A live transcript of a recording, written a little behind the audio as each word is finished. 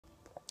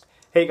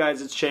Hey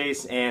guys, it's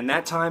Chase, and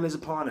that time is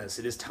upon us.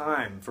 It is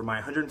time for my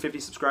 150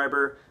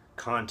 subscriber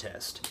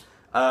contest.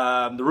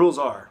 The rules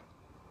are,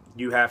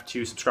 you have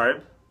to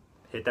subscribe,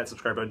 hit that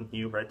subscribe button,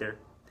 you right there,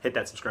 hit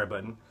that subscribe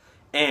button,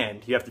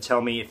 and you have to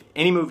tell me if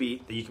any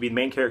movie that you could be the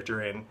main character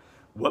in,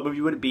 what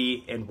movie would it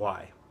be and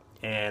why.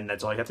 And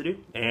that's all you have to do.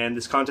 And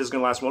this contest is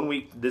going to last 1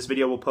 week. This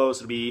video will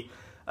post, it'll be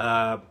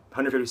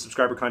 150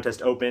 subscriber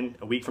contest open.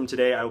 A week from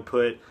today, I will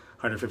put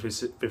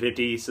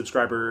 150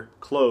 subscriber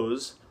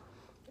close.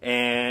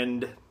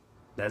 And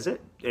that's it.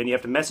 And you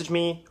have to message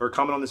me or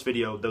comment on this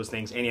video, those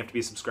things, and you have to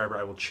be a subscriber.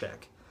 I will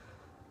check.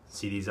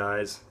 See these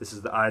eyes? This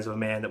is the eyes of a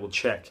man that will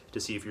check to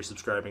see if you're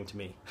subscribing to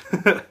me.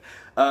 But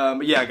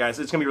yeah, guys,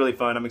 it's going to be really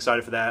fun. I'm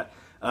excited for that.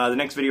 The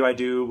next video I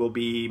do will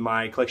be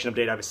my collection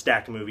update. I have a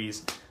stack of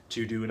movies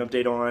to do an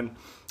update on.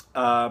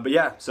 But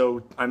yeah,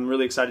 so I'm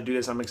really excited to do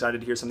this. I'm excited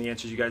to hear some of the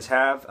answers you guys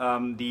have.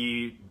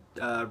 The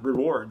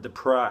reward, the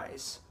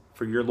prize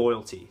for your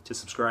loyalty to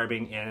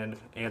subscribing and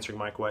answering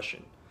my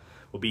question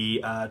will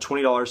be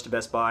 $20 to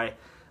Best Buy.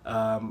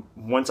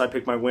 Once I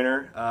pick my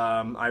winner,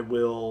 I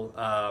will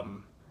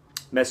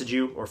message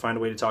you or find a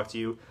way to talk to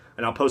you,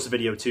 and I'll post a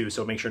video too,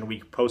 so make sure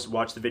to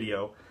watch the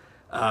video,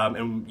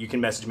 and you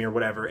can message me or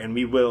whatever, and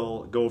we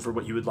will go over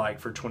what you would like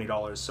for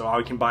 $20. So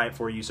I can buy it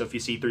for you. So if you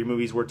see 3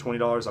 movies worth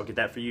 $20, I'll get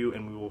that for you,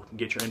 and we will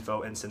get your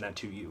info and send that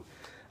to you.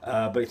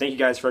 But thank you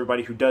guys for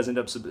everybody who does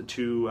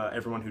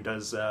everyone who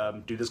does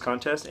do this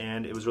contest,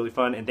 and it was really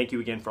fun. And thank you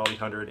again for all the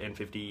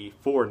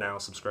 154 now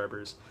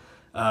subscribers.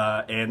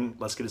 And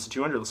let's get us to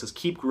 200. Let's just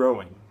keep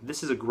growing.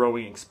 This is a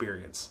growing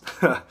experience.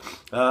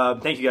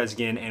 Thank you guys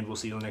again, and we'll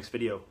see you in the next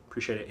video.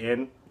 Appreciate it,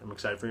 and I'm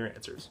excited for your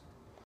answers.